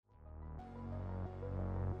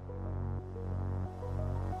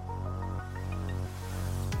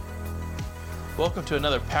Welcome to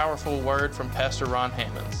another powerful word from Pastor Ron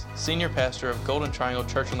Hammonds, Senior Pastor of Golden Triangle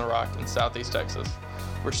Church on the Rock in Southeast Texas.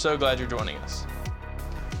 We're so glad you're joining us.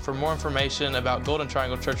 For more information about Golden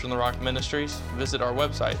Triangle Church on the Rock Ministries, visit our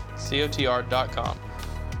website, cotr.com.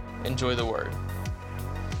 Enjoy the word.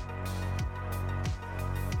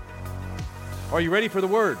 Are you ready for the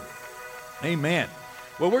word? Amen.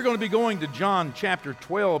 Well, we're going to be going to John chapter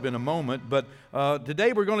 12 in a moment, but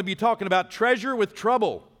today we're going to be talking about treasure with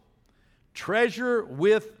trouble. Treasure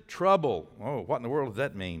with trouble. Oh, what in the world does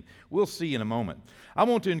that mean? We'll see in a moment. I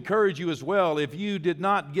want to encourage you as well, if you did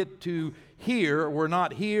not get to hear, were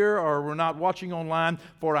not here, or were not watching online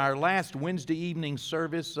for our last Wednesday evening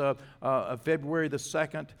service, February the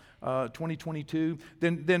 2nd, 2022,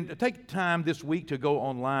 then take time this week to go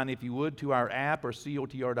online, if you would, to our app or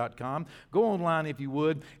cotr.com. Go online, if you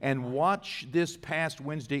would, and watch this past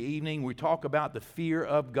Wednesday evening. We talk about the fear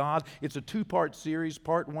of God. It's a two-part series.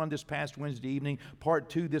 Part one this past Wednesday evening, part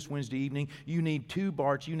two this Wednesday evening. You need two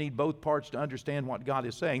parts. You need both parts to understand what God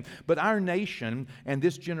is saying. But our nation and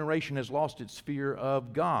this generation has lost its fear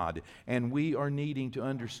of God, and we are needing to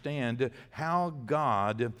understand how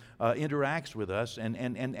God interacts with us,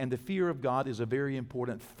 and the fear of God is a very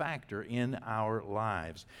important factor in our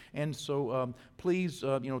lives. And so please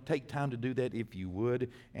take time to do that if you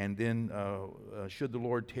would, and then should the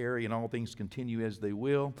Lord tarry and all things continue as they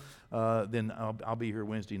will, then I'll be here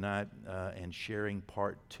Wednesday night and sharing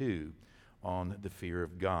part two on the fear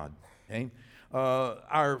of God. Okay?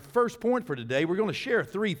 Our first point for today, we're going to share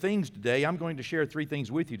three things today. I'm going to share three things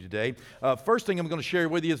with you today. First thing I'm going to share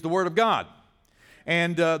with you is the Word of God.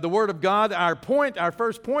 And the Word of God, our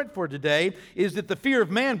first point for today is that the fear of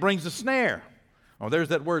man brings a snare. Oh, there's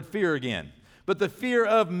that word fear again. But the fear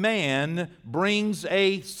of man brings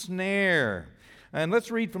a snare. And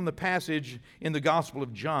let's read from the passage in the Gospel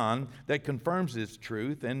of John that confirms this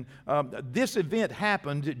truth. And this event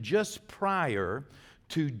happened just prior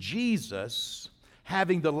to Jesus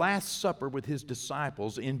having the Last Supper with his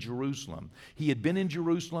disciples in Jerusalem. He had been in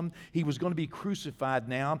Jerusalem. He was going to be crucified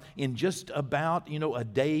now in just about, a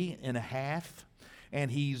day and a half. And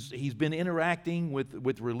he's been interacting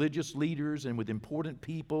with religious leaders and with important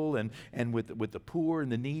people and with the poor and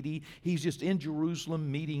the needy. He's just in Jerusalem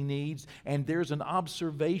meeting needs. And there's an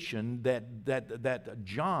observation that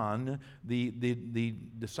John, the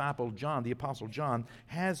disciple John, the apostle John,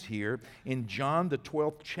 has here in John the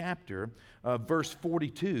 12th chapter, verse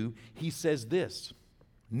 42. He says this: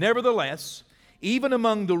 "Nevertheless, even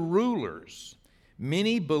among the rulers,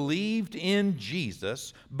 many believed in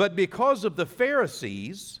Jesus, but because of the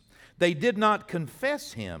Pharisees, they did not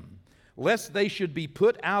confess him, lest they should be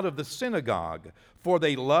put out of the synagogue, for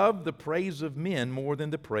they loved the praise of men more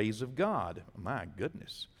than the praise of God." My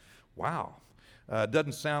goodness. Wow.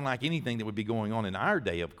 Doesn't sound like anything that would be going on in our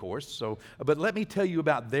day, of course. But let me tell you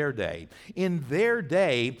about their day. In their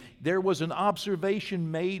day, there was an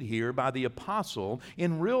observation made here by the apostle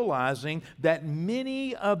in realizing that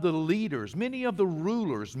many of the leaders, many of the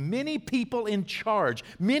rulers, many people in charge,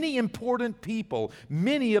 many important people,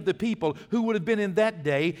 many of the people who would have been in that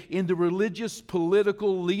day in the religious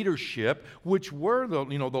political leadership, which were the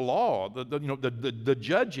law, the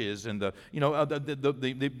judges and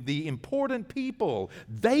the important people.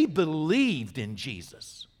 They believed in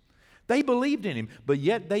Jesus. They believed in him, but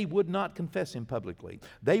yet they would not confess him publicly.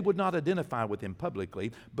 They would not identify with him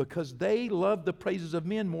publicly because they loved the praises of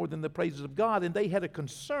men more than the praises of God, and they had a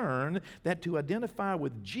concern that to identify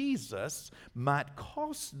with Jesus might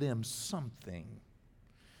cost them something.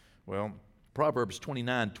 Well, Proverbs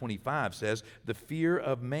 29:25 says, "The fear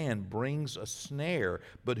of man brings a snare,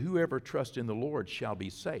 but whoever trusts in the Lord shall be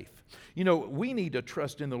safe." We need to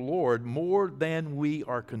trust in the Lord more than we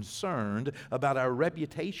are concerned about our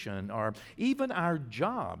reputation or even our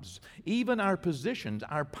jobs, even our positions,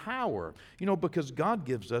 our power, because God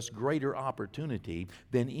gives us greater opportunity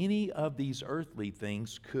than any of these earthly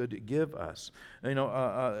things could give us.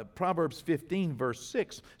 Proverbs 15, verse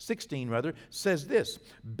 16 says this: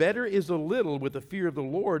 "Better is a little with the fear of the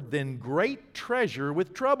Lord than great treasure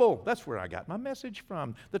with trouble." That's where I got my message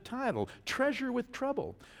from, the title, Treasure with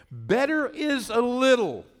Trouble. Better is a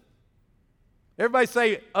little. Everybody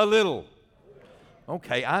say a little.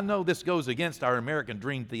 Okay, I know this goes against our American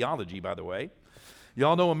dream theology, by the way.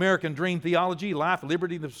 Y'all know American dream theology, life,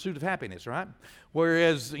 liberty, the pursuit of happiness, right?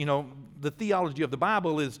 Whereas, the theology of the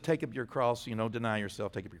Bible is take up your cross, deny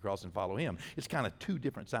yourself, take up your cross and follow him. It's kind of two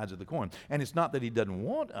different sides of the coin. And it's not that he doesn't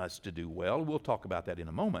want us to do well. We'll talk about that in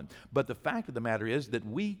a moment. But the fact of the matter is that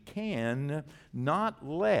we can not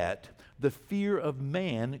let the fear of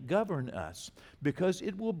man govern us because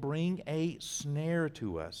it will bring a snare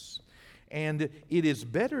to us. And it is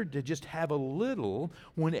better to just have a little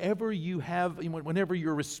whenever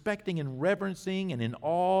you're respecting and reverencing and in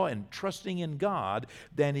awe and trusting in God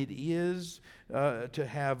than it is to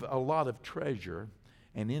have a lot of treasure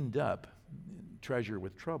and end up treasure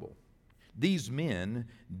with trouble. These men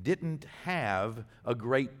didn't have a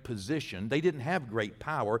great position. They didn't have great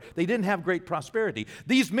power. They didn't have great prosperity.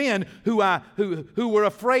 These men who were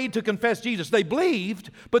afraid to confess Jesus, they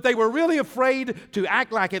believed, but they were really afraid to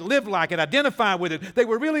act like it, live like it, identify with it. They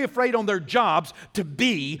were really afraid on their jobs to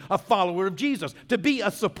be a follower of Jesus, to be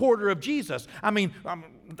a supporter of Jesus.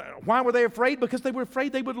 Why were they afraid? Because they were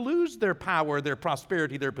afraid they would lose their power, their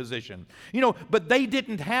prosperity, their position. But they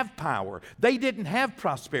didn't have power. They didn't have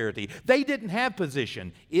prosperity. They didn't have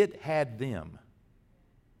position. It had them.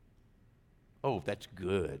 Oh, that's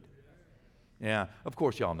good. Yeah, of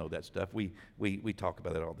course y'all know that stuff. We talk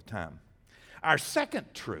about it all the time. Our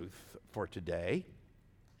second truth for today,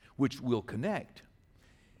 which we'll connect,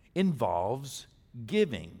 involves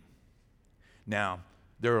giving. Now,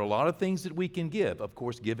 there are a lot of things that we can give, of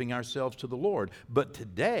course, giving ourselves to the Lord. But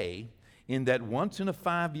today, in that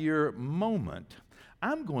once-in-a-5-year moment,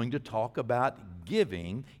 I'm going to talk about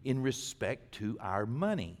giving in respect to our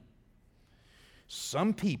money.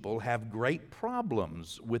 Some people have great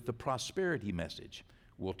problems with the prosperity message.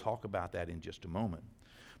 We'll talk about that in just a moment.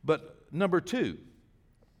 But number 2,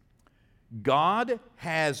 God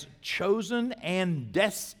has chosen and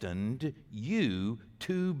destined you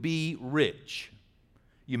to be rich.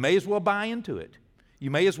 You may as well buy into it. You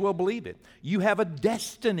may as well believe it. You have a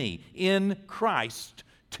destiny in Christ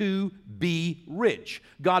to be rich.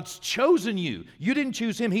 God's chosen you. You didn't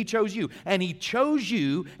choose Him, He chose you. And He chose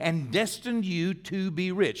you and destined you to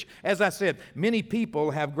be rich. As I said, many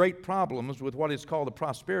people have great problems with what is called the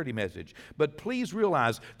prosperity message. But please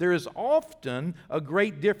realize there is often a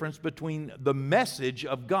great difference between the message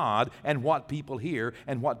of God and what people hear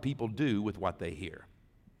and what people do with what they hear.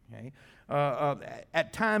 Okay?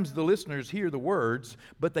 At times the listeners hear the words,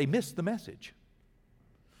 but they miss the message.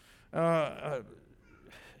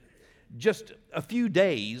 Just a few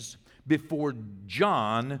days before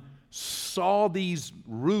John saw these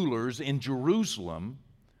rulers in Jerusalem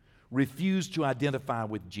refuse to identify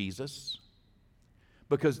with Jesus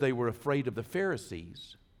because they were afraid of the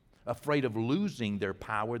Pharisees, afraid of losing their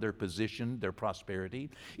power, their position, their prosperity.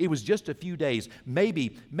 It was just a few days,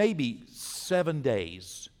 maybe 7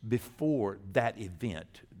 days before that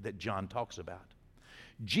event that John talks about.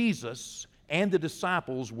 Jesus and the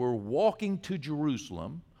disciples were walking to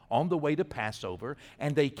Jerusalem on the way to Passover,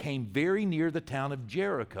 and they came very near the town of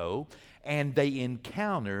Jericho, and they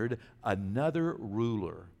encountered another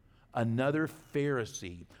ruler, another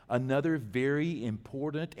Pharisee, another very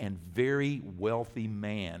important and very wealthy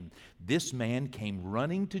man. This man came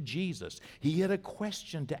running to Jesus. He had a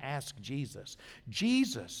question to ask Jesus.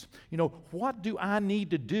 Jesus, what do I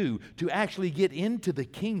need to do to actually get into the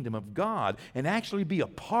kingdom of God and actually be a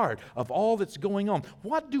part of all that's going on?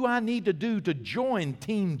 What do I need to do to join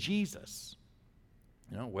Team Jesus?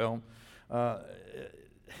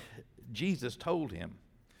 Jesus told him,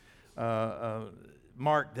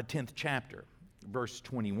 Mark, the 10th chapter, verse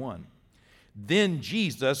 21. Then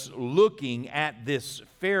Jesus, looking at this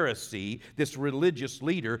Pharisee, this religious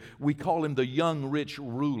leader, we call him the young rich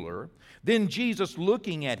ruler. Then Jesus,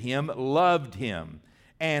 looking at him, loved him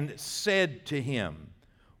and said to him,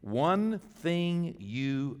 "One thing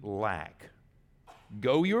you lack.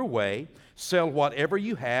 Go your way, sell whatever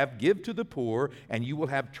you have, give to the poor, and you will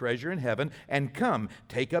have treasure in heaven. And come,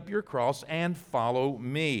 take up your cross and follow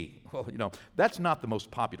me." Well, that's not the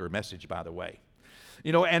most popular message, by the way.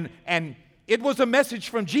 And it was a message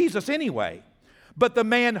from Jesus anyway. But the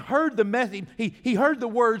man heard the message. He heard the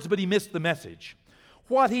words, but he missed the message.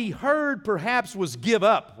 What he heard perhaps was give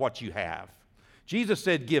up what you have. Jesus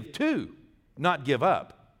said give to, not give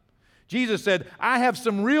up. Jesus said, I have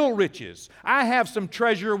some real riches. I have some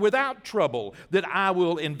treasure without trouble that I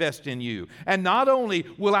will invest in you. And not only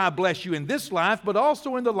will I bless you in this life, but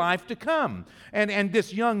also in the life to come. And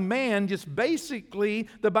this young man just basically,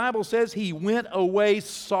 the Bible says, he went away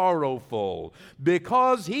sorrowful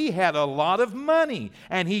because he had a lot of money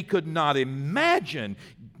and he could not imagine,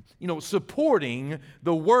 supporting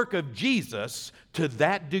the work of Jesus to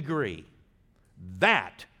that degree.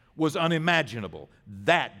 That was unimaginable.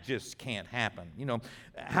 That just can't happen.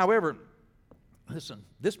 However, listen,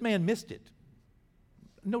 this man missed it.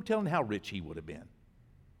 No telling how rich he would have been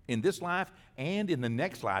in this life and in the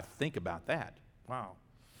next life. Think about that. Wow.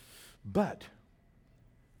 But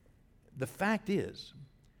the fact is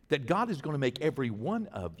that God is going to make every one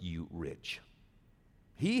of you rich.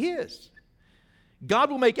 He is.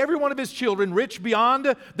 God will make every one of His children rich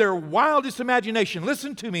beyond their wildest imagination.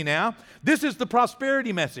 Listen to me now. This is the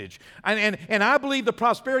prosperity message. And I believe the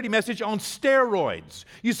prosperity message on steroids.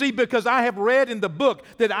 You see, because I have read in the book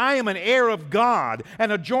that I am an heir of God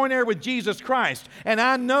and a joint heir with Jesus Christ. And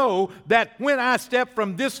I know that when I step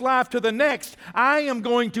from this life to the next, I am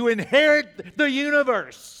going to inherit the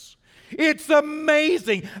universe. It's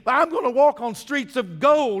amazing. I'm going to walk on streets of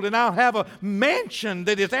gold and I'll have a mansion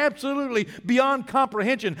that is absolutely beyond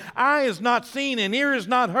comprehension. Eye is not seen and ear is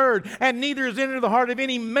not heard, and neither is entered the heart of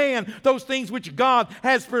any man those things which God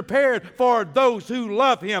has prepared for those who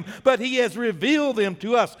love Him. But He has revealed them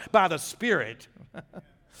to us by the Spirit.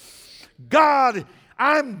 God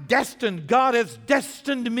has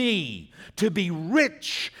destined me to be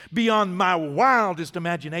rich beyond my wildest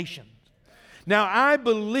imagination. Now, I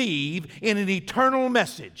believe in an eternal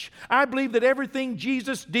message. I believe that everything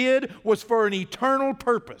Jesus did was for an eternal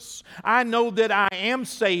purpose. I know that I am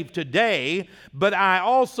saved today, but I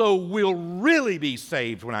also will really be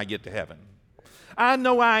saved when I get to heaven. I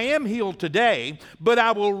know I am healed today, but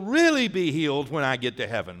I will really be healed when I get to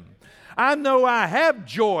heaven. I know I have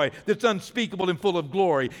joy that's unspeakable and full of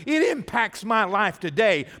glory. It impacts my life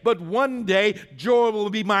today, but one day joy will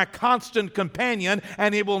be my constant companion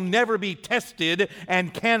and it will never be tested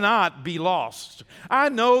and cannot be lost. I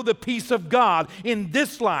know the peace of God in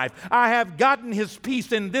this life. I have gotten His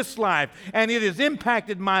peace in this life and it has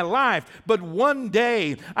impacted my life, but one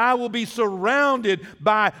day I will be surrounded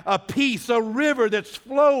by a peace, a river that's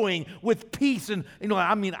flowing with peace. And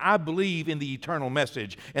I believe in the eternal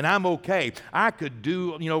message, and I'm okay. I could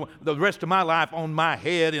do, the rest of my life on my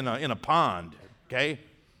head in a pond, okay?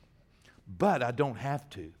 But I don't have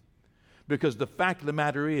to. Because the fact of the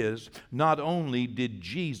matter is, not only did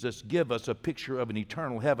Jesus give us a picture of an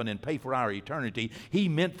eternal heaven and pay for our eternity, He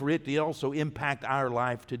meant for it to also impact our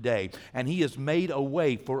life today. And He has made a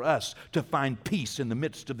way for us to find peace in the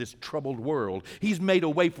midst of this troubled world. He's made a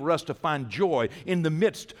way for us to find joy in the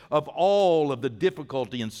midst of all of the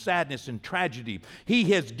difficulty and sadness and tragedy.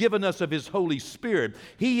 He has given us of His Holy Spirit.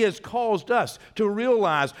 He has caused us to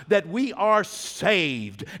realize that we are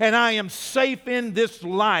saved. And I am safe in this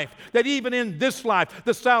life. That even in this life,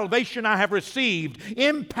 the salvation I have received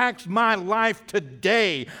impacts my life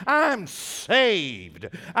today. I'm saved.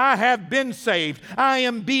 I have been saved. I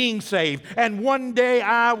am being saved. And one day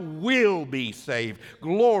I will be saved.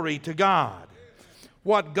 Glory to God.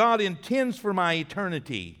 What God intends for my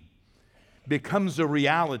eternity becomes a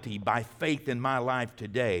reality by faith in my life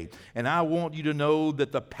today. And I want you to know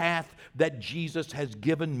that the path that Jesus has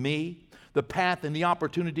given me, the path and the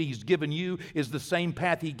opportunity He's given you, is the same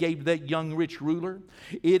path He gave that young rich ruler.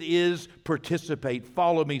 It is participate,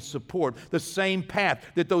 follow me, support. The same path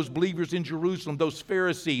that those believers in Jerusalem, those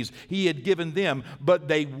Pharisees, He had given them. But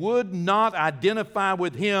they would not identify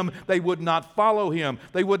with Him. They would not follow Him.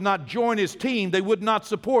 They would not join His team. They would not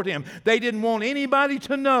support Him. They didn't want anybody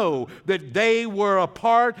to know that they were a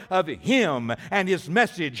part of Him and His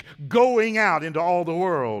message going out into all the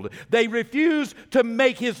world. They refused to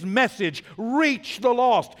make His message reach the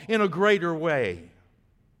lost in a greater way.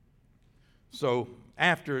 So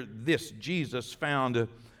after this, Jesus found a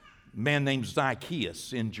man named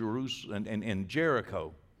Zacchaeus in Jerusalem and in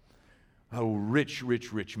Jericho, a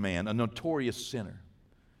rich man, a notorious sinner.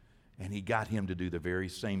 And He got him to do the very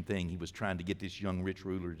same thing He was trying to get this young rich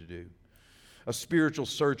ruler to do. A spiritual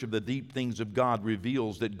search of the deep things of God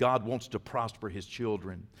reveals that God wants to prosper His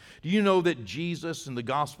children. Do you know that Jesus and the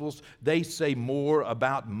Gospels, they say more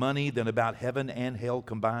about money than about heaven and hell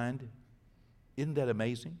combined? Isn't that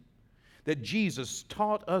amazing? That Jesus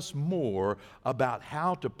taught us more about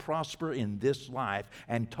how to prosper in this life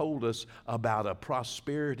and told us about a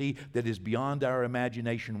prosperity that is beyond our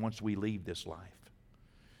imagination once we leave this life.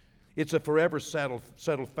 It's a forever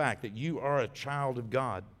settled fact that you are a child of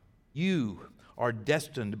God. You are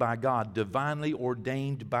destined by God, divinely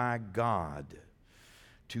ordained by God,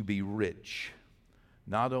 to be rich,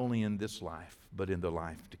 not only in this life, but in the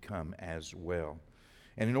life to come as well.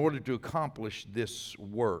 And in order to accomplish this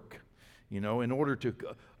work, in order to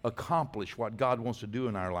accomplish what God wants to do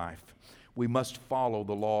in our life, we must follow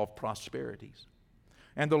the law of prosperity.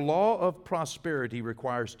 And the law of prosperity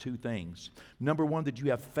requires two things. Number one, that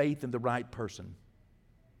you have faith in the right person.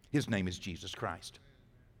 His name is Jesus Christ.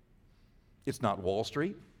 It's not Wall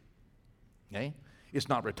Street. Okay? It's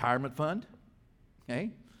not retirement fund. Okay?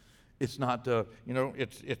 It's not,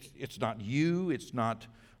 it's not you. It's not,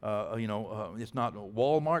 it's not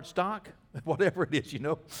Walmart stock, whatever it is,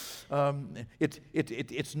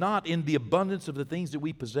 It's not in the abundance of the things that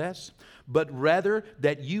we possess, but rather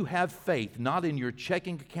that you have faith, not in your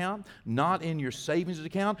checking account, not in your savings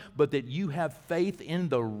account, but that you have faith in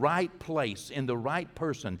the right place, in the right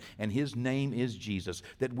person, and His name is Jesus.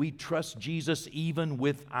 That we trust Jesus even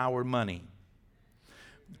with our money.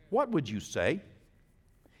 What would you say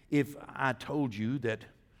if I told you that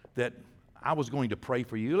I was going to pray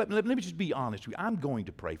for you? Let me just be honest with you. I'm going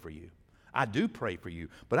to pray for you. I do pray for you,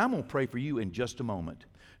 but I'm going to pray for you in just a moment.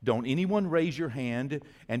 Don't anyone raise your hand,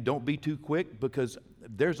 and don't be too quick, because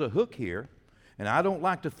there's a hook here, and I don't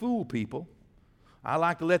like to fool people. I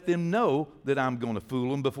like to let them know that I'm going to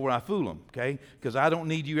fool them before I fool them, okay? Because I don't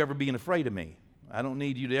need you ever being afraid of me. I don't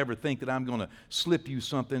need you to ever think that I'm going to slip you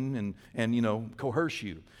something and coerce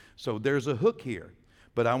you. So there's a hook here.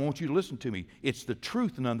 But I want you to listen to me. It's the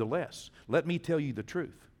truth nonetheless. Let me tell you the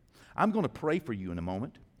truth. I'm going to pray for you in a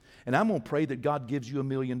moment, and I'm going to pray that God gives you $1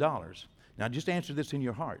 million. Now just answer this in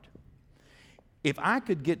your heart. If I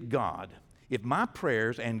could get God, if my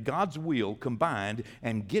prayers and God's will combined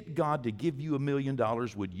and get God to give you $1 million,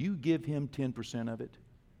 would you give Him 10% of it?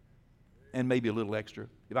 And maybe a little extra,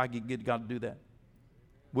 if I could get God to do that?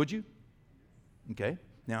 Would you? Okay.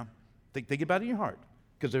 Now, think about it in your heart,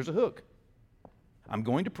 because there's a hook. I'm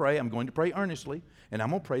going to pray earnestly, and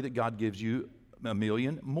I'm going to pray that God gives you $1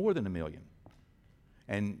 million, more than $1 million.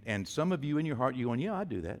 And some of you in your heart, you're going, yeah, I'd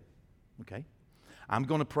do that. Okay. I'm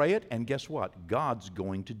going to pray it, and guess what? God's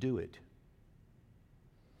going to do it.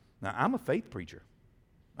 Now, I'm a faith preacher.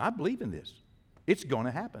 I believe in this. It's going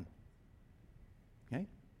to happen. Okay?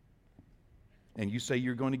 And you say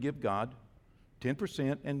you're going to give God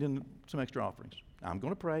 10% and then some extra offerings. I'm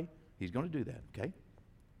going to pray. He's going to do that. Okay?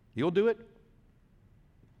 He'll do it.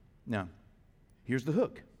 Now, here's the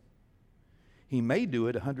hook. He may do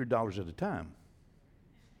it $100 at a time.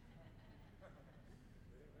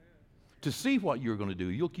 To see what you're going to do,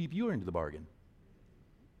 you'll keep your end of the bargain.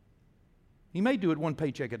 He may do it one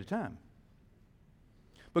paycheck at a time.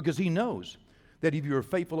 Because He knows that if you're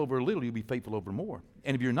faithful over a little, you'll be faithful over more.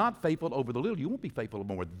 And if you're not faithful over the little, you won't be faithful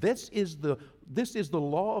over more. This is the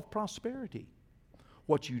law of prosperity.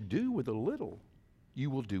 What you do with a little, you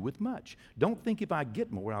will do with much. Don't think if I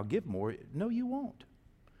get more, I'll give more. No, you won't.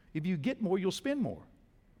 If you get more, you'll spend more.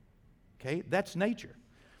 Okay? That's nature.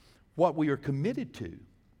 What we are committed to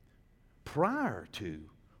prior to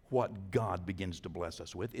what God begins to bless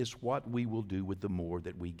us with is what we will do with the more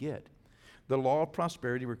that we get. The law of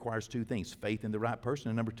prosperity requires two things: faith in the right person,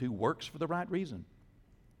 and number two, works for the right reason.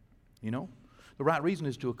 The right reason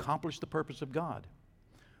is to accomplish the purpose of God.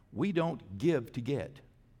 We don't give to get.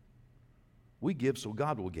 We give so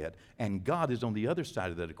God will get. And God is on the other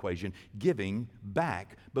side of that equation, giving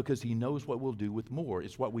back because He knows what we'll do with more.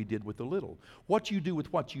 It's what we did with the little. What you do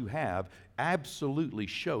with what you have absolutely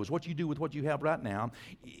shows. What you do with what you have right now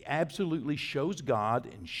absolutely shows God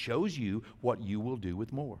and shows you what you will do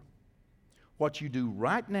with more. What you do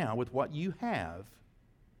right now with what you have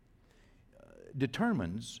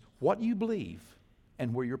determines what you believe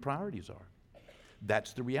and where your priorities are.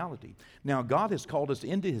 That's the reality. Now, God has called us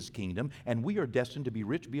into His kingdom, and we are destined to be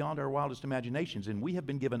rich beyond our wildest imaginations, and we have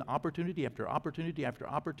been given opportunity after opportunity after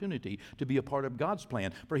opportunity to be a part of God's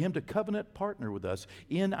plan, for Him to covenant partner with us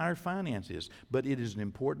in our finances. But it is an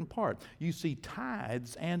important part. You see,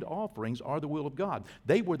 tithes and offerings are the will of God.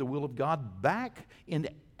 They were the will of God back in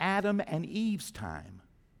Adam and Eve's time.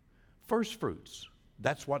 First fruits.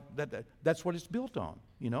 That's what it's built on,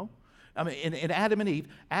 I mean, in Adam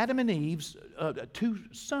and Eve's two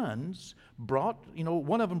sons brought,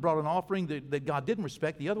 one of them brought an offering that God didn't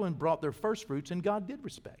respect. The other one brought their first fruits, and God did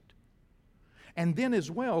respect. And then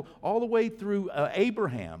as well, all the way through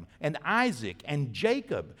Abraham and Isaac and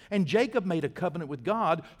Jacob. And Jacob made a covenant with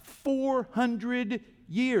God 400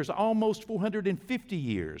 years, almost 450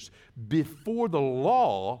 years before the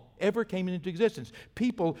law ever came into existence.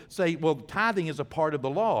 People say, well, tithing is a part of the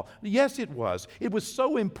law. Yes, it was. It was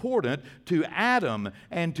so important to Adam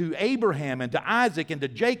and to Abraham and to Isaac and to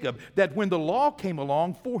Jacob that when the law came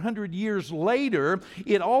along 400 years later,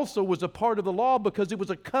 it also was a part of the law because it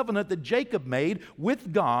was a covenant that Jacob made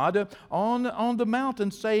with God on the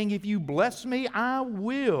mountain, saying, if you bless me, I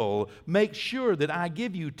will make sure that I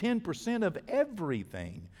give you 10% of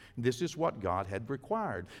everything. This is what God had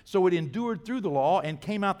required. So it endured through the law and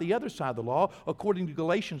came out the other side of the law, according to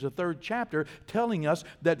Galatians, the 3rd chapter, telling us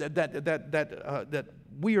that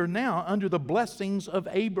we are now under the blessings of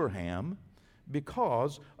Abraham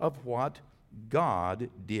because of what God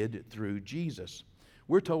did through Jesus.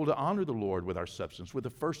 We're told to honor the Lord with our substance, with the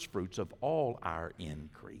first fruits of all our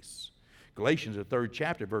increase. Galatians, the 3rd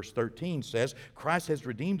chapter, verse 13 says, Christ has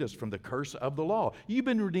redeemed us from the curse of the law. You've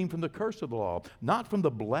been redeemed from the curse of the law, not from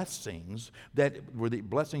the blessings that were the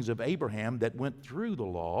blessings of Abraham that went through the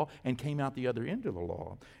law and came out the other end of the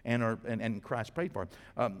law, and Christ paid for it.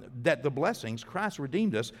 That the blessings, Christ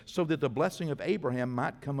redeemed us so that the blessing of Abraham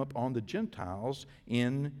might come up on the Gentiles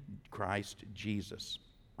in Christ Jesus.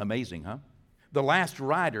 Amazing, huh? The last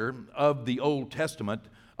writer of the Old Testament,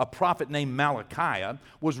 a prophet named Malachi,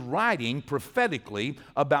 was writing prophetically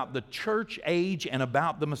about the church age and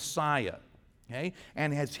about the Messiah. Okay?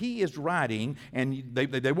 And as he is writing, and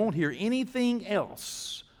they won't hear anything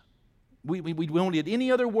else, we won't get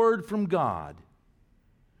any other word from God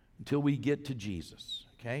until we get to Jesus.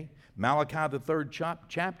 Okay? Malachi, the 3rd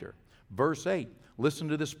chapter, verse 8. Listen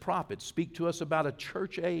to this prophet speak to us about a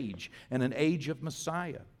church age and an age of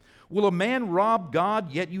Messiah. Will a man rob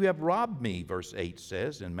God, yet you have robbed me, verse 8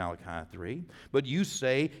 says in Malachi 3. But you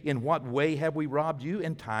say, in what way have we robbed you?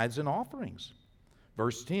 In tithes and offerings.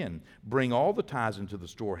 Verse 10, bring all the tithes into the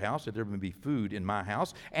storehouse, that there may be food in my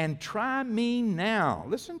house, and try me now.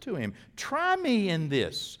 Listen to him. Try me in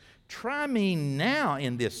this. Try me now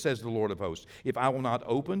in this, says the Lord of hosts, if I will not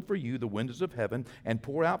open for you the windows of heaven and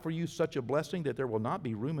pour out for you such a blessing that there will not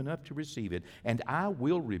be room enough to receive it. And I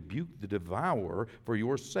will rebuke the devourer for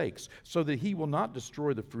your sakes, so that he will not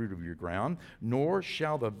destroy the fruit of your ground, nor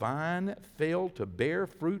shall the vine fail to bear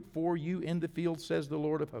fruit for you in the field, says the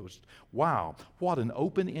Lord of hosts. Wow, what an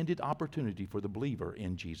open-ended opportunity for the believer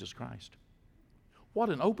in Jesus Christ. What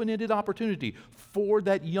an open-ended opportunity for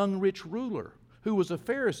that young rich ruler who was a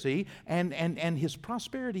Pharisee, and his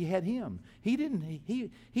prosperity had him. He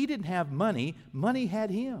didn't have money. Money had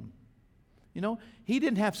him. You know, he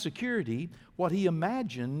didn't have security. What he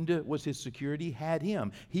imagined was his security had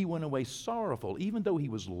him. He went away sorrowful. Even though he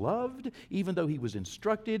was loved, even though he was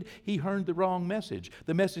instructed, he heard the wrong message.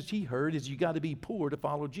 The message he heard is you got to be poor to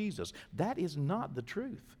follow Jesus. That is not the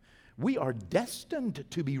truth. We are destined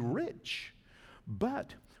to be rich,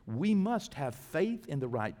 but we must have faith in the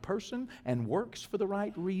right person and works for the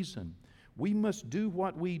right reason. We must do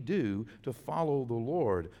what we do to follow the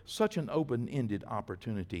Lord. Such an open-ended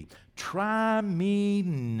opportunity. Try me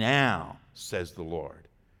now, says the Lord,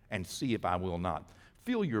 and see if I will not.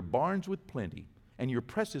 Fill your barns with plenty, and your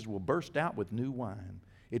presses will burst out with new wine.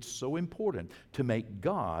 It's so important to make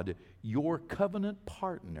God your covenant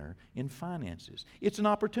partner in finances. It's an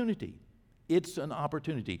opportunity. It's an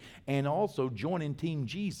opportunity. And also, joining Team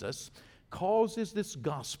Jesus causes this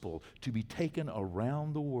gospel to be taken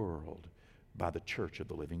around the world by the church of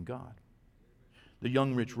the living God. The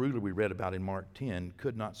young rich ruler we read about in Mark 10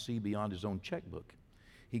 could not see beyond his own checkbook.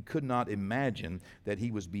 He could not imagine that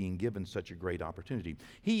he was being given such a great opportunity.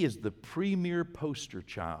 He is the premier poster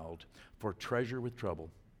child for treasure with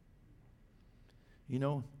trouble. You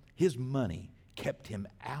know, his money kept him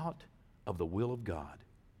out of the will of God.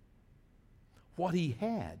 What he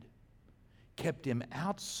had kept him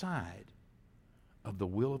outside of the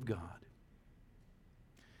will of God.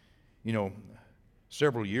 You know,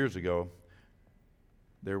 several years ago,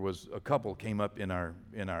 there was a couple came up in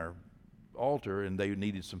our altar, and they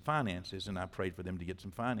needed some finances, and I prayed for them to get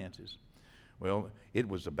some finances. Well, it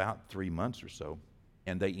was about 3 months or so,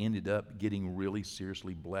 and they ended up getting really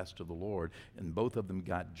seriously blessed of the Lord, and both of them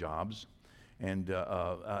got jobs, and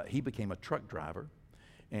he became a truck driver.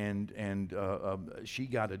 And she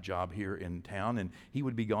got a job here in town, and he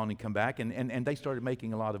would be gone and come back, and they started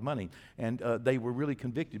making a lot of money. And they were really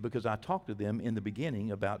convicted because I talked to them in the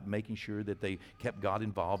beginning about making sure that they kept God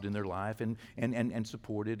involved in their life and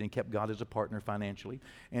supported and kept God as a partner financially.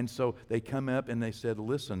 And so they come up and they said,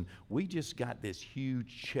 listen, we just got this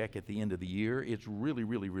huge check at the end of the year. It's really,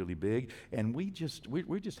 really, really big, and we're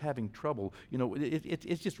just having trouble. You know,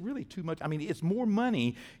 it's just really too much. I mean, it's more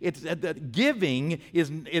money. It's giving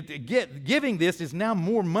this is now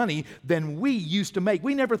more money than we used to make.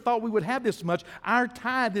 We never thought we would have this much. Our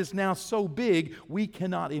tithe is now so big, we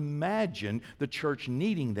cannot imagine the church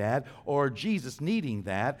needing that or Jesus needing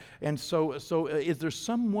that. And so is there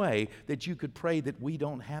some way that you could pray that we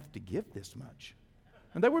don't have to give this much?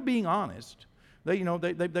 And they were being honest. They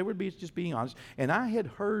were just being honest. And I had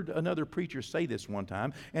heard another preacher say this one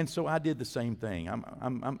time, and so I did the same thing.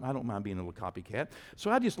 I don't mind being a little copycat. So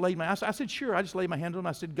I just I said, sure. I just laid my hand on them.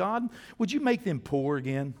 I said, God, would you make them poor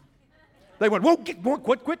again? They went, whoa,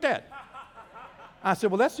 quit that. I said,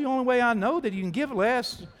 well, that's the only way I know that you can give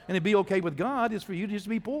less and it'd be okay with God is for you to just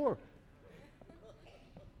be poor.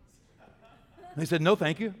 They said, no,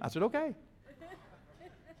 thank you. I said, okay.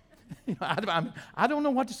 I don't know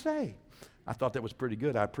what to say. I thought that was pretty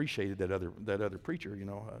good. I appreciated that other preacher,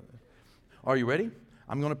 Are you ready?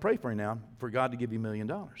 I'm going to pray for you now for God to give you $1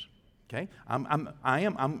 million. Okay? I'm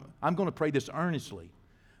going to pray this earnestly.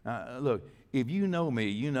 Look, if you know me,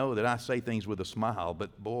 you know that I say things with a smile,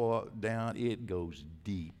 but boy, it goes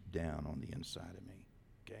deep down on the inside of me.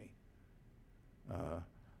 Okay?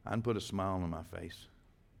 I can put a smile on my face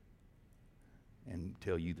and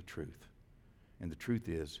tell you the truth. And the truth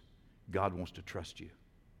is, God wants to trust you.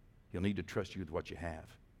 He'll need to trust you with what you have.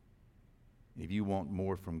 If you want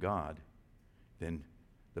more from God, then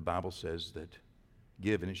the Bible says that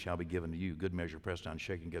give and it shall be given to you. Good measure, pressed down,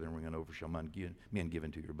 shaken together, and running over shall men give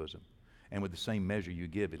into your bosom. And with the same measure you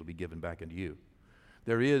give, it'll be given back unto you.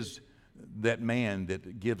 There is that man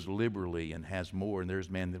that gives liberally and has more, and there's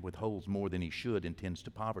man that withholds more than he should and tends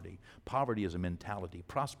to poverty. Poverty is a mentality.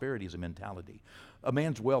 Prosperity is a mentality. A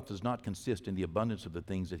man's wealth does not consist in the abundance of the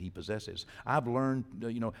things that he possesses. I've learned,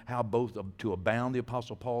 how both to abound, the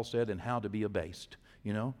Apostle Paul said, and how to be abased,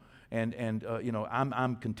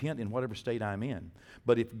 I'm content in whatever state I'm in.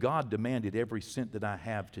 But if God demanded every cent that I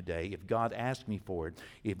have today, if God asked me for it,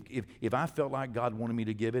 if I felt like God wanted me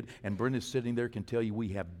to give it, and Brenda's sitting there can tell you we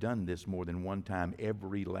have done this more than one time,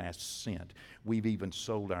 every last cent. We've even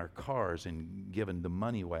sold our cars and given the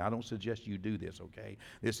money away. I don't suggest you do this, okay?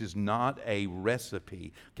 This is not a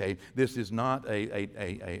recipe, okay? This is not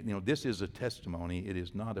this is a testimony. It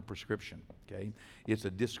is not a prescription, okay? It's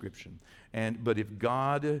a description. But if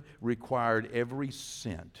God required every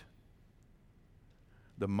cent,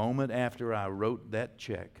 the moment after I wrote that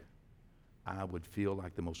check, I would feel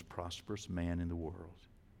like the most prosperous man in the world.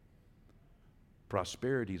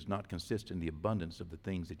 Prosperity is not consistent in the abundance of the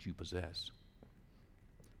things that you possess.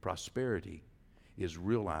 Prosperity is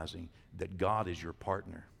realizing that God is your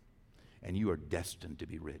partner and you are destined to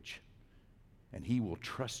be rich. And He will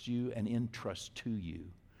trust you and entrust to you,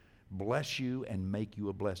 bless you and make you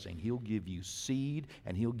a blessing. He'll give you seed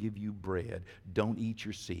and He'll give you bread. Don't eat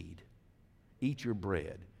your seed. Eat your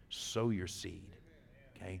bread. Sow your seed.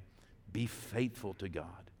 Okay? Be faithful to God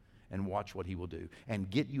and watch what He will do.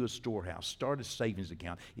 And get you a storehouse. Start a savings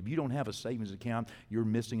account. If you don't have a savings account, you're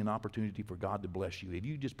missing an opportunity for God to bless you. If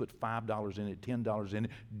you just put $5 in it, $10 in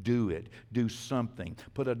it, do it. Do something.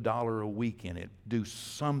 Put $1 a week in it. Do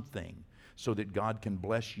something so that God can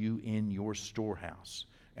bless you in your storehouse.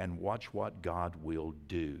 And watch what God will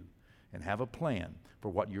do. And have a plan for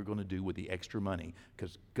what you're going to do with the extra money.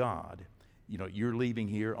 Because God, you're leaving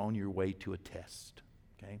here on your way to a test.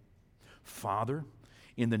 Okay? Father,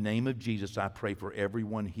 in the name of Jesus, I pray for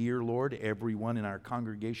everyone here, Lord, everyone in our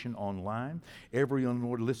congregation online, everyone,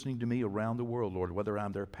 Lord, listening to me around the world, Lord, whether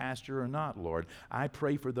I'm their pastor or not, Lord. I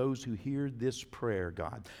pray for those who hear this prayer,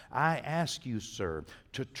 God. I ask you, sir,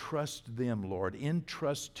 to trust them, Lord,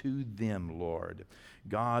 entrust to them, Lord.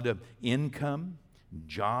 God, income,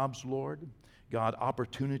 jobs, Lord. God,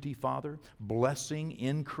 opportunity, Father, blessing,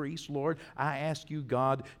 increase, Lord. I ask you,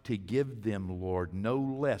 God, to give them, Lord, no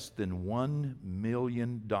less than $1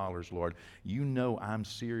 million, Lord. You know I'm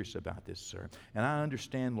serious about this, sir. And I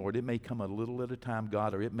understand, Lord, it may come a little at a time,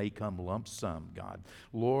 God, or it may come lump sum, God.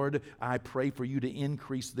 Lord, I pray for you to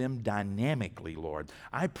increase them dynamically, Lord.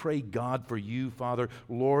 I pray, God, for you, Father,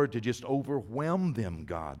 Lord, to just overwhelm them,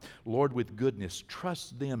 God. Lord, with goodness,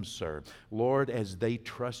 trust them, sir. Lord, as they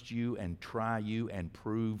trust you and try you and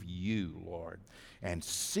prove you, Lord. And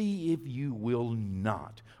see if you will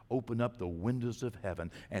not open up the windows of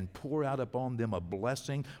heaven and pour out upon them a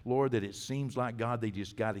blessing, Lord, that it seems like, God, they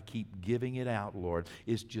just got to keep giving it out, Lord.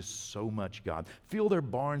 It's just so much, God. Fill their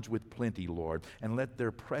barns with plenty, Lord, and let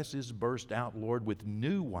their presses burst out, Lord, with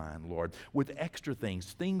new wine, Lord, with extra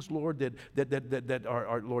things, Lord, that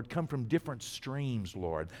are, Lord, come from different streams,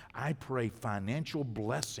 Lord. I pray financial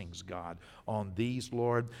blessings, God, on these,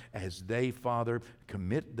 Lord, as they, Father,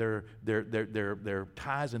 commit their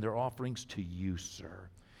tithes and their offerings to you, sir.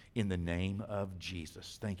 In the name of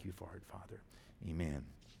Jesus. Thank you for it, Father. Amen.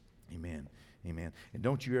 Amen. Amen. And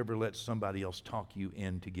don't you ever let somebody else talk you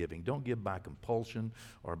into giving. Don't give by compulsion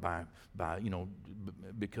or by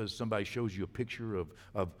because somebody shows you a picture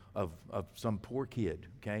of some poor kid,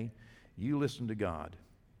 okay? You listen to God.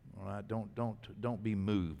 All right? Don't be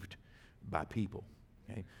moved by people,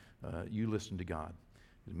 okay? You listen to God.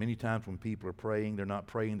 Many times when people are praying, they're not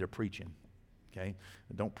praying, they're preaching, okay?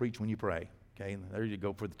 Don't preach when you pray. Okay, there you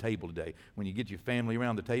go for the table today. When you get your family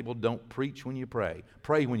around the table, don't preach when you pray.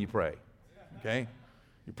 Pray when you pray. Okay?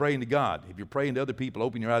 You're praying to God. If you're praying to other people,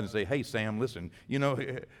 open your eyes and say, "Hey, Sam, listen,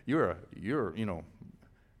 you're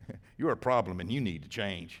a problem and you need to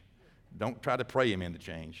change." Don't try to pray him into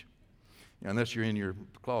change. Unless you're in your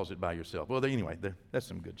closet by yourself. Well, anyway, that's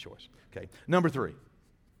some good choice. Okay. Number 3.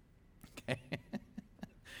 Okay.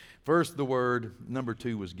 First, the Word. Number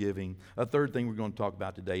 2 was giving. A third thing we're going to talk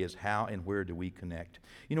about today is how and where do we connect.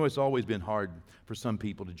 You know, it's always been hard for some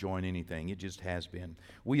people to join anything. It just has been.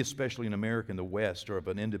 We, especially in America and the West, are of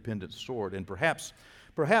an independent sort, and perhaps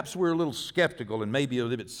we're a little skeptical and maybe a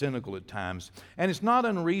little bit cynical at times. And it's not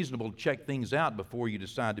unreasonable to check things out before you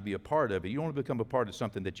decide to be a part of it. You don't want to become a part of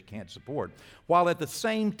something that you can't support. While at the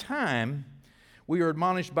same time, we are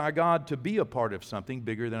admonished by God to be a part of something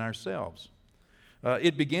bigger than ourselves.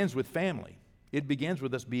 It begins with family. It begins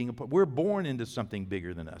with us being a part. We're born into something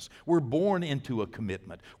bigger than us. We're born into a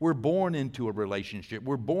commitment. We're born into a relationship.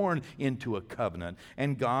 We're born into a covenant.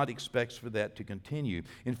 And God expects for that to continue.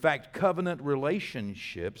 In fact, covenant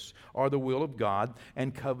relationships are the will of God,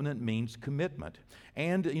 and covenant means commitment.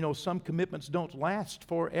 And, you know, some commitments don't last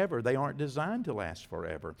forever. They aren't designed to last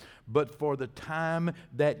forever. But for the time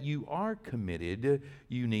that you are committed,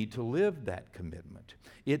 you need to live that commitment.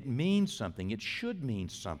 It means something. It should mean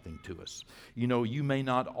something to us. You know, you may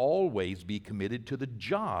not always be committed to the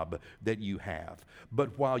job that you have,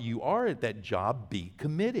 but while you are at that job, be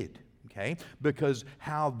committed. Okay? Because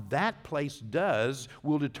how that place does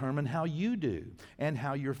will determine how you do, and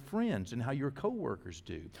how your friends and how your coworkers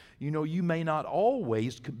do. You know, you may not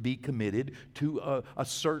always be committed to a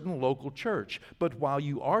certain local church, but while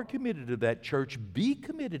you are committed to that church, be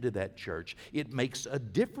committed to that church. It makes a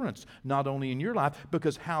difference, not only in your life,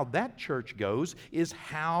 because how that church goes is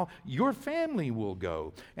how your family will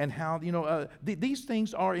go. And how, you know, these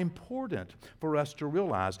things are important for us to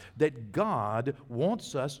realize that God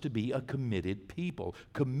wants us to be a committed people.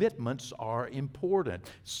 Commitments are important.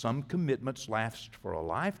 Some commitments last for a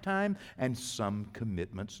lifetime, and some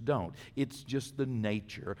commitments don't. It's just the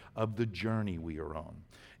nature of the journey we are on.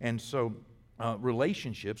 And so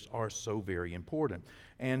relationships are so very important.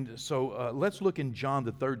 And so let's look in John,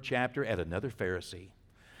 the 3rd chapter, at another Pharisee,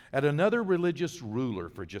 at another religious ruler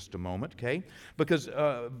for just a moment, okay? Because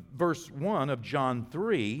verse 1 of John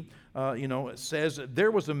 3, it says,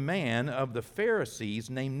 there was a man of the Pharisees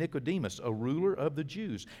named Nicodemus, a ruler of the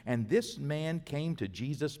Jews. And this man came to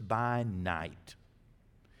Jesus by night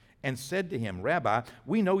and said to him, Rabbi,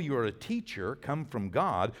 we know you are a teacher come from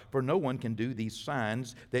God, for no one can do these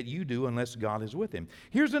signs that you do unless God is with him.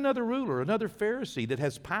 Here's another ruler, another Pharisee that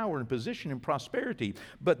has power and position and prosperity.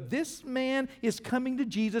 But this man is coming to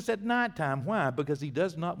Jesus at nighttime. Why? Because he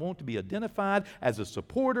does not want to be identified as a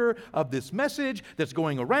supporter of this message that's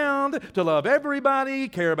going around to love everybody,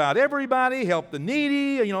 care about everybody, help the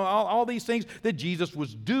needy, you know, all these things that Jesus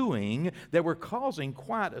was doing that were causing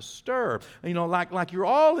quite a stir. You know, like you're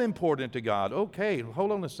all important to God. Okay,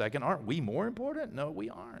 hold on a second. Aren't we more important? No, we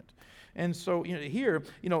aren't. And so, here,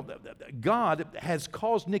 God has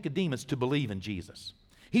caused Nicodemus to believe in Jesus.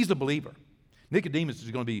 He's a believer. Nicodemus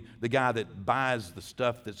is going to be the guy that buys the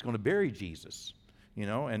stuff that's going to bury Jesus.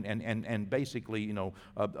 And basically,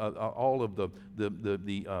 all of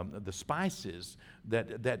the spices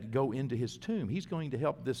that go into his tomb. He's going to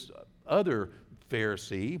help this other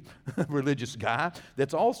Pharisee, religious guy,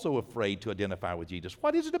 that's also afraid to identify with Jesus.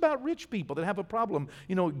 What is it about rich people that have a problem,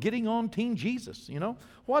 getting on Team Jesus,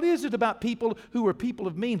 What is it about people who are people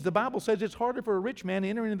of means? The Bible says it's harder for a rich man to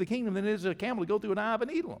enter into the kingdom than it is a camel to go through an eye of a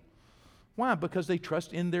needle. Why? Because they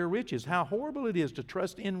trust in their riches. How horrible it is to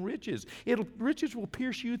trust in riches. Riches will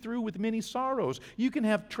pierce you through with many sorrows. You can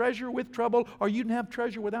have treasure with trouble, or you can have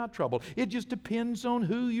treasure without trouble. It just depends on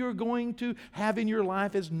who you're going to have in your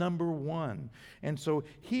life as number one. And so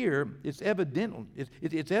here, it's evident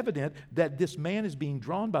that this man is being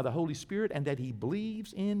drawn by the Holy Spirit and that he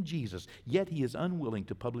believes in Jesus, yet he is unwilling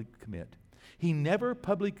to publicly commit. He never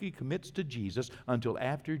publicly commits to Jesus until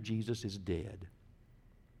after Jesus is dead.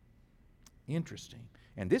 Interesting.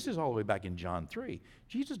 And this is all the way back in John 3.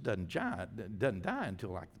 Jesus doesn't die until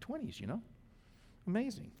like the 20s,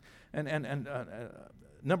 Amazing. And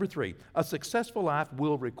number 3, a successful life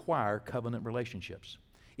will require covenant relationships.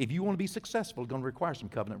 If you want to be successful, it's going to require some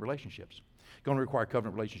covenant relationships. It's going to require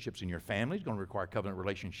covenant relationships in your family. It's going to require covenant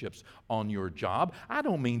relationships on your job. I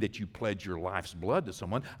don't mean that you pledge your life's blood to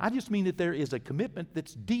someone. I just mean that there is a commitment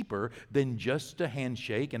that's deeper than just a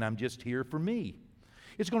handshake and I'm just here for me.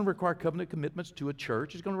 It's going to require covenant commitments to a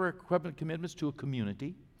church. It's going to require covenant commitments to a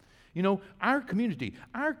community. Our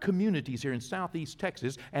communities here in Southeast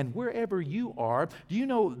Texas and wherever you are,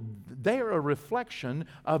 they're a reflection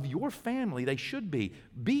of your family. They should be.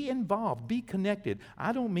 Be involved. Be connected.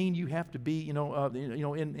 I don't mean you have to be,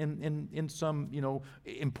 in some,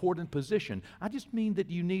 important position. I just mean that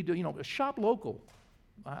you need to, shop local.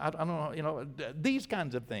 I don't know, these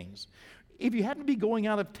kinds of things. If you happen to be going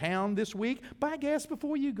out of town this week, buy gas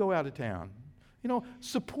before you go out of town.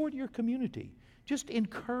 Support your community. Just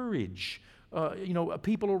encourage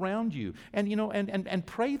people around you, and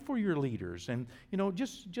pray for your leaders, and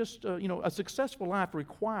a successful life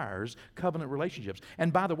requires covenant relationships.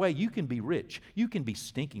 And by the way, you can be rich, you can be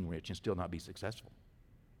stinking rich and still not be successful.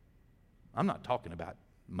 I'm not talking about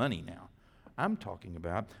money now. I'm talking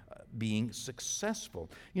about being successful.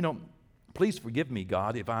 Please forgive me,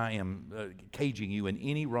 God, if I am caging you in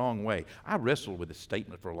any wrong way. I wrestled with this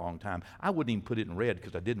statement for a long time. I wouldn't even put it in red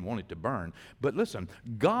because I didn't want it to burn. But listen,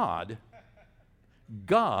 God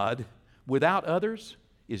without others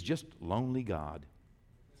is just lonely God.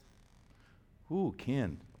 Ooh,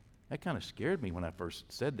 Ken, that kind of scared me when I first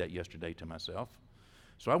said that yesterday to myself.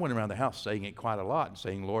 So I went around the house saying it quite a lot and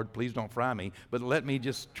saying, Lord, please don't fry me, but let me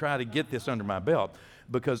just try to get this under my belt,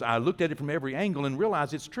 because I looked at it from every angle and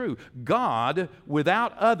realized it's true. God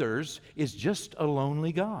without others is just a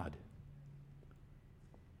lonely God.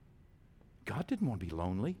 God didn't want to be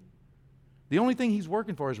lonely. The only thing He's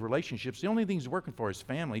working for is relationships. The only thing He's working for is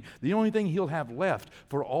family. The only thing He'll have left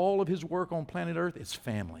for all of His work on planet Earth is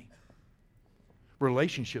family.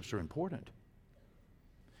 Relationships are important.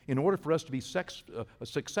 In order for us to be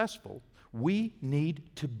successful, we need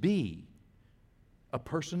to be a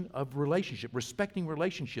person of relationship, respecting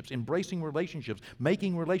relationships, embracing relationships,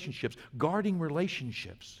 making relationships, guarding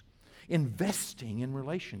relationships, investing in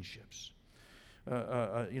relationships.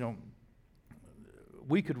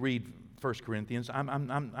 We could read 1 Corinthians.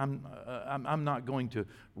 I'm not going to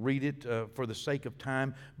read it for the sake of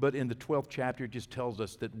time, but in the 12th chapter it just tells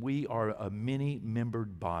us that we are a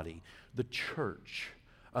many-membered body, the church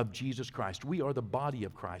of Jesus Christ. We are the body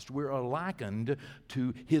of Christ. We're likened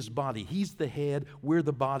to His body. He's the head, we're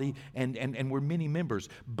the body, and we're many members.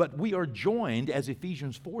 But we are joined, as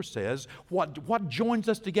Ephesians 4 says. What joins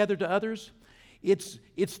us together to others? It's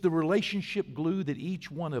the relationship glue that each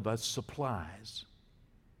one of us supplies.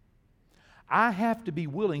 I have to be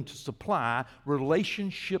willing to supply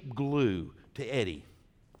relationship glue to Eddie.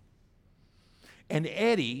 And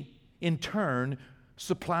Eddie, in turn,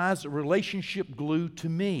 supplies relationship glue to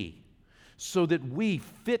me, so that we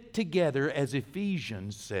fit together, as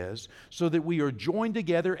Ephesians says, so that we are joined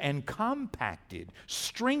together and compacted,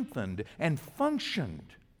 strengthened, and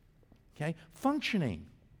functioned. Okay? Functioning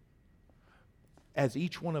as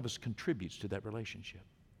each one of us contributes to that relationship.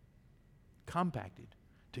 Compacted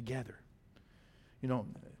together.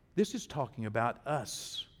 This is talking about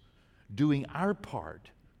us doing our part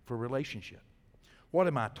for relationship. What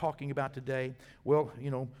am I talking about today? Well,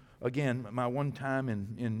 again, my one time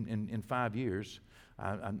in 5 years,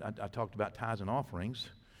 I talked about tithes and offerings,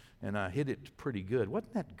 and I hit it pretty good.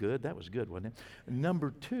 Wasn't that good? That was good, wasn't it?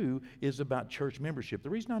 Number 2 is about church membership.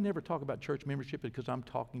 The reason I never talk about church membership is because I'm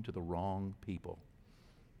talking to the wrong people.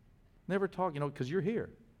 Never talk, because you're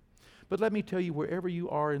here. But let me tell you, wherever you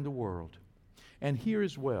are in the world, and here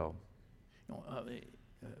as well,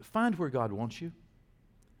 find where God wants you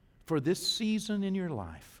for this season in your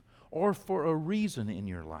life, or for a reason in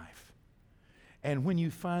your life. And when you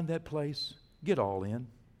find that place, get all in.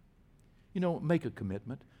 Make a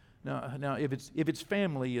commitment. Now, if it's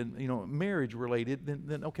family and marriage related,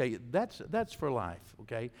 then okay, that's for life.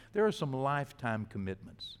 Okay, there are some lifetime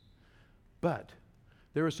commitments, but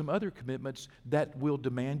there are some other commitments that will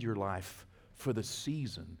demand your life for the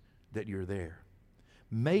season that you're there.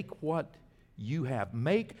 Make what you have.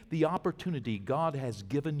 Make the opportunity God has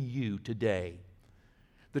given you today,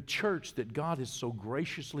 the church that God has so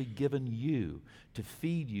graciously given you to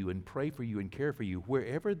feed you and pray for you and care for you,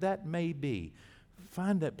 wherever that may be.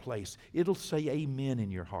 Find that place. It'll say amen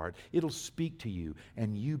in your heart. It'll speak to you,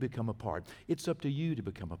 and you become a part. It's up to you to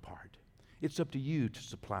become a part. It's up to you to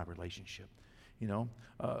supply relationship.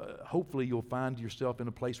 Hopefully you'll find yourself in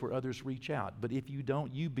a place where others reach out. But if you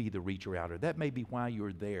don't, you be the reacher outer. That may be why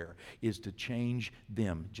you're there, is to change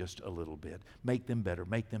them just a little bit. Make them better.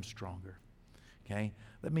 Make them stronger. Okay?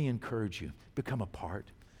 Let me encourage you. Become a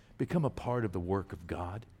part. Become a part of the work of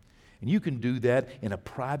God. And you can do that in a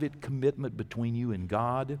private commitment between you and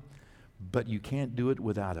God, but you can't do it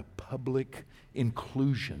without a public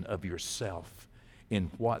inclusion of yourself in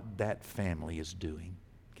what that family is doing.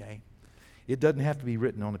 Okay? It doesn't have to be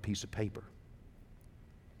written on a piece of paper,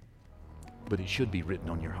 but it should be written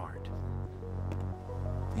on your heart.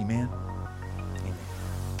 Amen? Amen.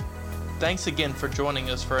 Thanks again for joining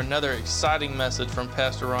us for another exciting message from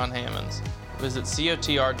Pastor Ron Hammonds. Visit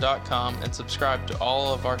cotr.com and subscribe to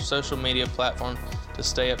all of our social media platforms to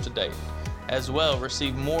stay up to date. As well,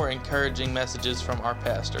 receive more encouraging messages from our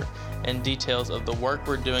pastor and details of the work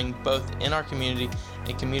we're doing both in our community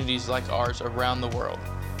and communities like ours around the world.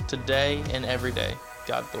 Today and every day,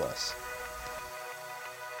 God bless.